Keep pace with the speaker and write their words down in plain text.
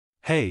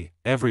Hey,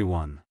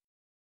 everyone!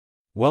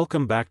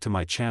 Welcome back to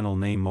my channel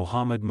named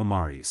Mohammed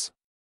Mamaris.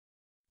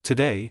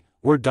 Today,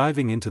 we're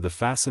diving into the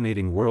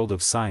fascinating world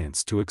of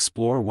science to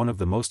explore one of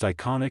the most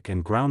iconic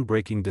and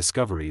groundbreaking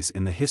discoveries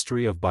in the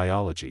history of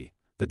biology,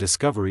 the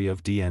discovery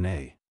of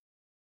DNA.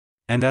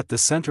 And at the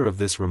center of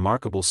this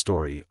remarkable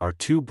story are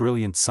two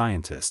brilliant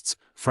scientists,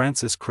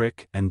 Francis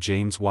Crick and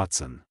James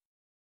Watson.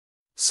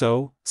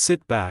 So,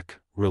 sit back,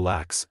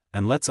 relax,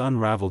 and let's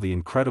unravel the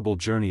incredible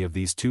journey of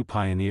these two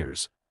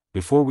pioneers.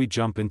 Before we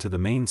jump into the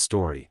main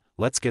story,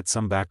 let's get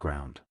some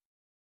background.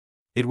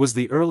 It was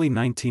the early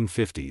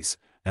 1950s,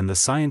 and the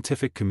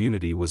scientific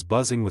community was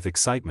buzzing with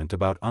excitement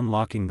about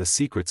unlocking the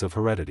secrets of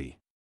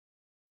heredity.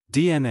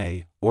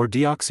 DNA, or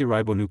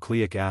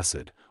deoxyribonucleic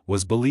acid,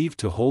 was believed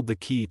to hold the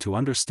key to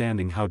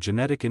understanding how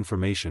genetic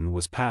information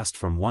was passed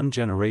from one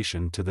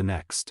generation to the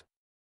next.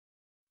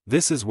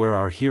 This is where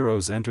our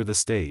heroes enter the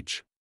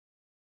stage.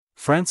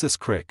 Francis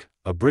Crick,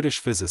 a British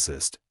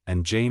physicist,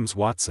 and James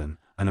Watson,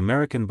 an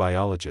American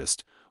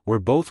biologist, were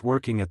both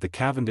working at the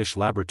Cavendish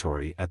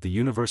laboratory at the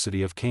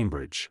University of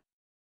Cambridge.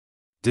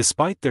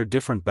 Despite their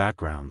different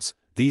backgrounds,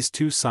 these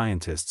two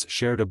scientists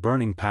shared a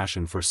burning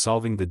passion for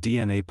solving the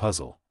DNA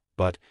puzzle,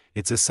 but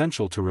it's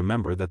essential to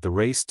remember that the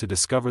race to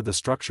discover the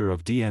structure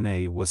of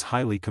DNA was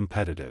highly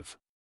competitive.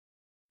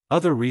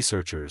 Other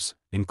researchers,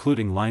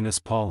 including Linus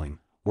Pauling,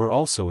 were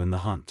also in the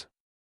hunt.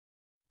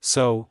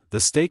 So, the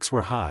stakes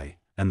were high,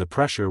 and the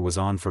pressure was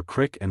on for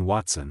Crick and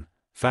Watson.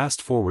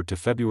 Fast forward to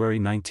February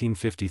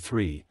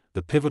 1953,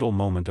 the pivotal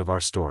moment of our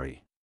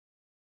story.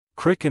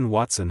 Crick and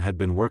Watson had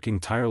been working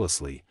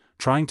tirelessly,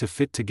 trying to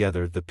fit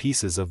together the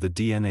pieces of the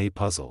DNA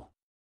puzzle.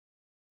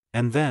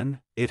 And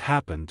then, it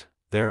happened,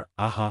 their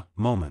aha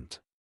moment.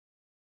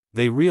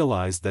 They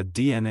realized that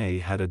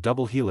DNA had a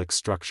double-helix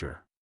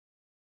structure.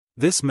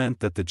 This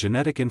meant that the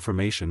genetic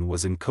information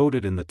was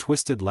encoded in the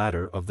twisted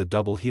ladder of the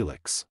double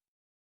helix.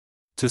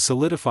 To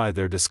solidify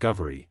their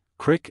discovery,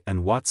 Crick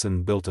and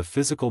Watson built a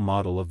physical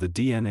model of the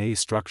DNA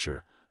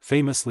structure,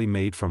 famously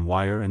made from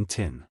wire and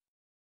tin.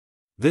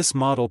 This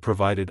model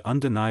provided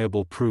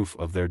undeniable proof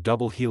of their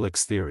double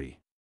helix theory.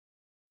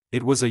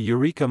 It was a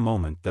eureka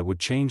moment that would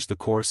change the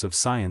course of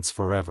science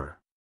forever.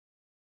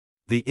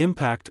 The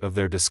impact of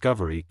their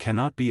discovery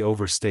cannot be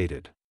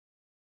overstated.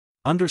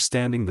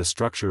 Understanding the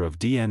structure of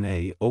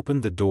DNA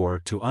opened the door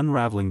to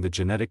unraveling the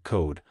genetic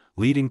code,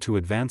 leading to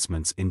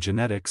advancements in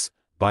genetics,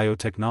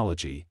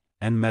 biotechnology,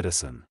 and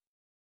medicine.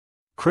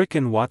 Crick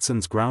and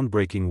Watson's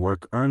groundbreaking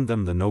work earned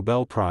them the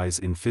Nobel Prize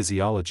in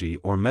Physiology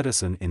or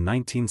Medicine in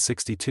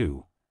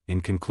 1962.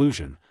 In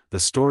conclusion, the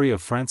story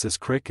of Francis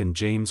Crick and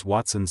James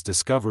Watson's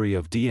discovery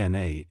of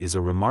DNA is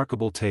a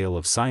remarkable tale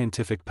of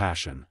scientific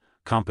passion,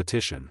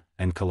 competition,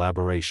 and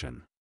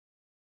collaboration.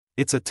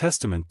 It's a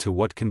testament to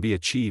what can be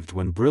achieved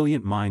when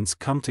brilliant minds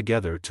come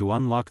together to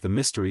unlock the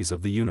mysteries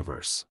of the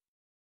universe.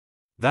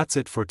 That's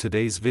it for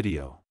today's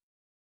video.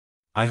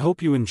 I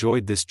hope you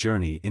enjoyed this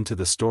journey into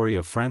the story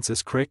of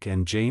Francis Crick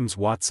and James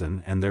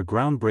Watson and their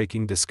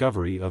groundbreaking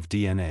discovery of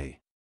DNA.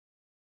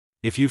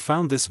 If you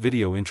found this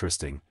video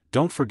interesting,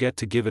 don't forget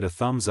to give it a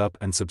thumbs up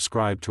and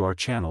subscribe to our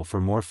channel for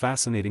more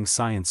fascinating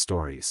science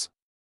stories.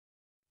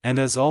 And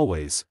as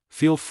always,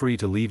 feel free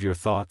to leave your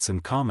thoughts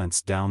and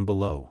comments down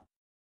below.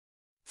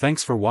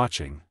 Thanks for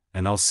watching,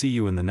 and I'll see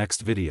you in the next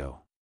video.